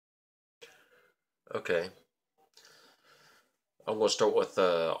Okay, I'm going to start with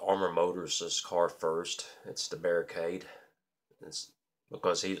Armor Motors' car first. It's the Barricade. It's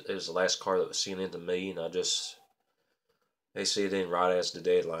because it was the last car that was sent in to me, and they see it in right as the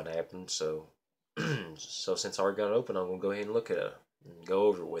deadline happened. So, so since I already got it open, I'm going to go ahead and look at it and go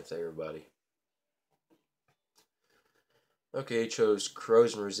over it with everybody. Okay, chose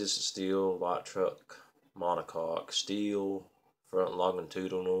corrosion resistant steel, light truck, monocoque, steel, front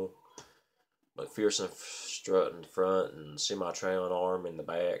longitudinal, McPherson strut in the front and semi-trailing arm in the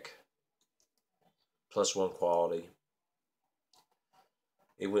back, +1 quality.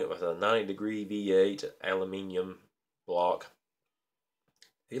 It went with a 90-degree V8 aluminium block.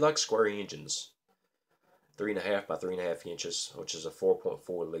 He likes square engines, 3.5 by 3.5 inches, which is a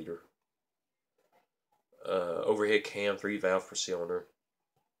 4.4 liter. Overhead cam, 3 valve per cylinder.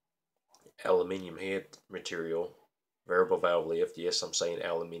 Aluminium head material. Variable valve lift. Yes, I'm saying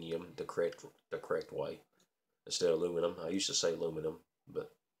aluminium the correct way instead of aluminum. I used to say aluminum,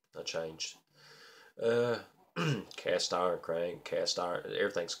 but I changed. Cast iron crank, cast iron.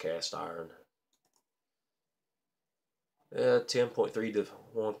 Everything's cast iron. 10.3 to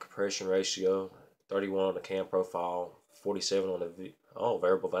 1 compression ratio. 31 on the cam profile. 47 on the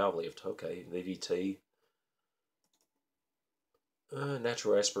variable valve lift. Okay, VVT.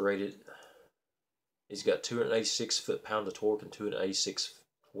 Natural aspirated. He's got 286 foot-pound of torque and 286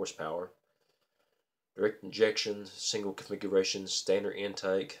 horsepower. Direct injection, single configuration, standard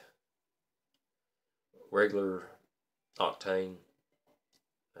intake, regular octane.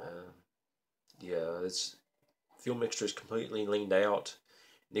 Yeah, its fuel mixture is completely leaned out.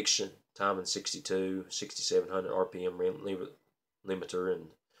 Ignition time in 62, 6,700 RPM limiter, and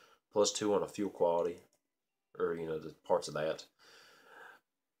 +2 on a fuel quality, or the parts of that.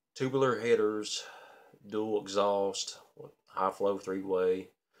 Tubular headers, dual exhaust, high flow 3-way,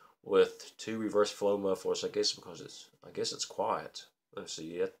 with 2 reverse flow mufflers. I guess it's quiet. Let's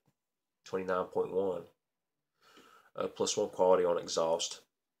see, at 29.1. +1 quality on exhaust.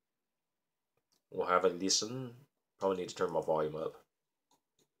 We'll have a listen. Probably need to turn my volume up.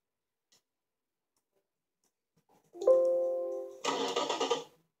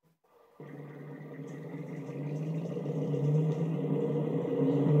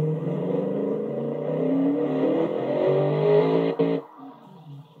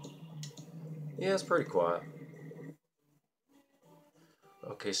 Yeah, it's pretty quiet.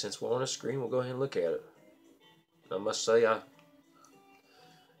 Okay, since we're on the screen, we'll go ahead and look at it. I must say,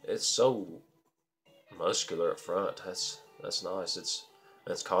 it's so muscular up front. That's nice.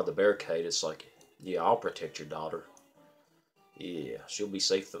 It's called the Barricade. It's like, yeah, I'll protect your daughter. Yeah, she'll be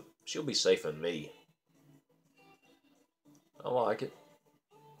safe. She'll be safe in me. I like it.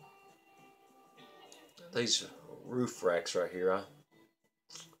 These roof racks right here,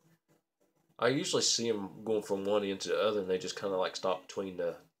 I usually see them going from one end to the other, and they just kind of like stop between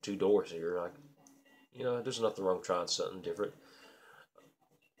the 2 doors here. There's nothing wrong trying something different.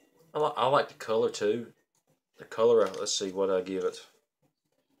 I like the color too. The color, let's see what I give it.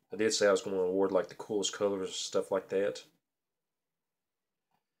 I did say I was going to award like the coolest colors and stuff like that.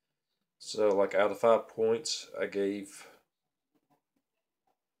 So like out of 5 points, I gave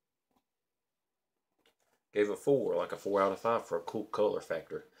it 4, like a 4 out of 5 for a cool color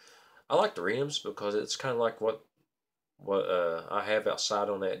factor. I like the rims because it's kind of like what I have outside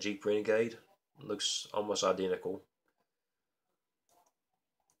on that Jeep Renegade. It looks almost identical,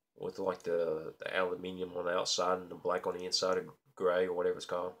 with like the aluminium on the outside and the black on the inside, of gray or whatever it's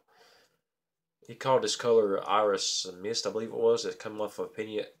called. He called this color Iris Mist, I believe it was. It's coming off of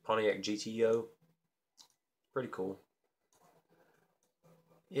Pontiac GTO. Pretty cool.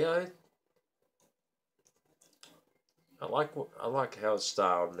 Yeah, I like how it's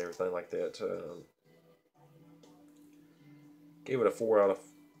styled and everything like that. Gave it a 4 out of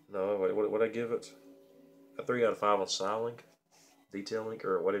no. Wait, what I give it? A 3 out of 5 on styling, detailing,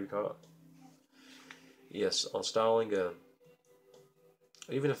 or whatever you call it. Yes, on styling.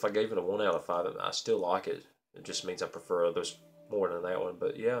 Even if I gave it a 1 out of 5, I still like it. It just means I prefer others more than that one.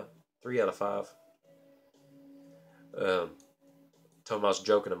 But yeah, 3 out of 5. Told him I was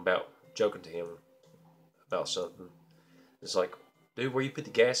joking to him about something. It's like, dude, where you put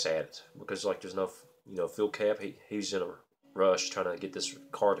the gas at? Because like there's no fuel cap. He's in a rush trying to get this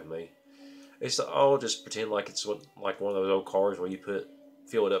car to me. It's like, oh, just pretend like it's like one of those old cars where you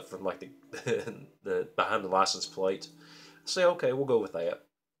fill it up from like the behind the license plate. I say, okay, we'll go with that.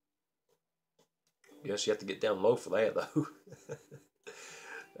 Guess you have to get down low for that though.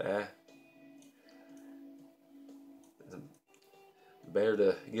 Better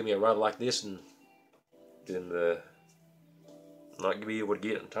to give me a ride like this than not be able to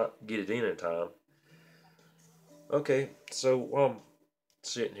get it in time. Okay, so while I'm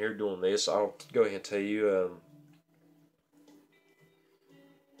sitting here doing this, I'll go ahead and tell you.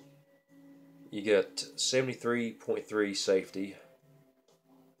 You got 73.3 safety,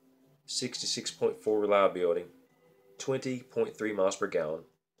 66.4 reliability, 20.3 miles per gallon.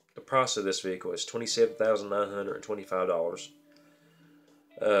 The price of this vehicle is $27,925.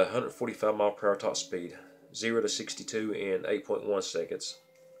 145 mile per hour top speed, 0 to 62 in 8.1 seconds.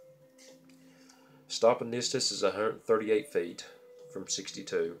 Stopping distance is 138 feet from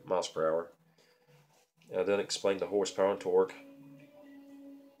 62 miles per hour. I'll then explain the horsepower and torque.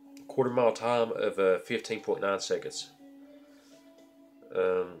 Quarter mile time of 15.9 seconds.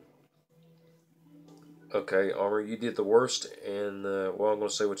 Okay, Armor, you did the worst, and well, I'm going to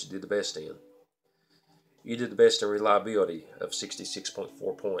say what you did the best in. You did the best in reliability of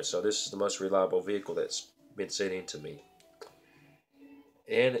 66.4 points, so this is the most reliable vehicle that's been sent into me.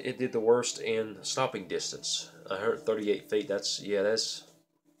 And it did the worst in stopping distance, 138 feet. That's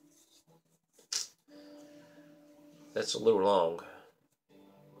a little long.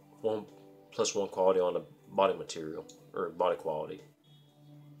 One plus one quality on the body material or body quality.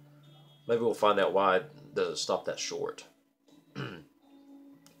 Maybe we'll find out why it doesn't stop that short.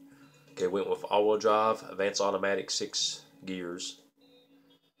 Okay, went with all-wheel drive, advanced automatic 6 gears,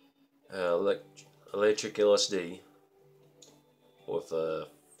 electric LSD with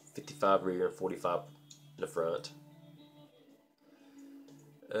 55 rear and 45 in the front.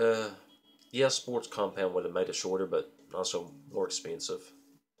 Yeah, sports compound would have made it shorter, but also more expensive.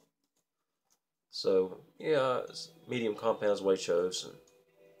 So yeah, medium compounds what he chose.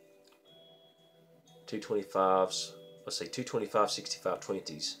 225s, let's say 225 65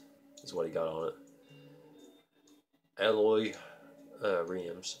 20s is what he got on it. Alloy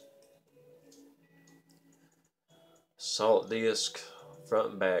rims. Solid disc,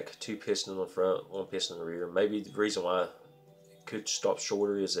 front and back, 2 pistons in the front, 1 piston in the rear. Maybe the reason why it could stop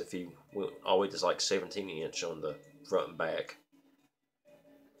shorter is if he went all the way to like 17-inch on the front and back.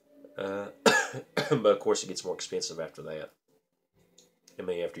 But of course it gets more expensive after that. I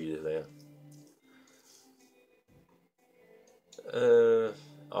mean, after you do that.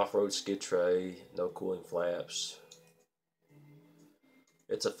 Off-road skid tray, no cooling flaps.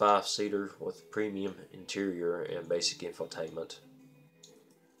 It's a 5-seater with premium interior and basic infotainment.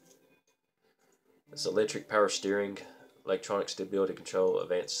 It's electric power steering, electronic stability control,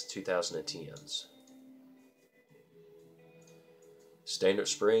 advanced 2010s. Standard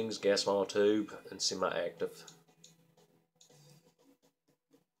springs, gas monotube, and semi-active.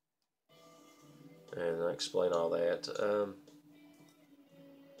 And I explain all that.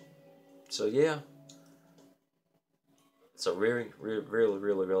 So yeah, it's a really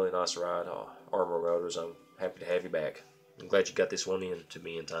nice ride. Armor Motors, I'm happy to have you back. I'm glad you got this one in to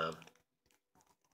me in time.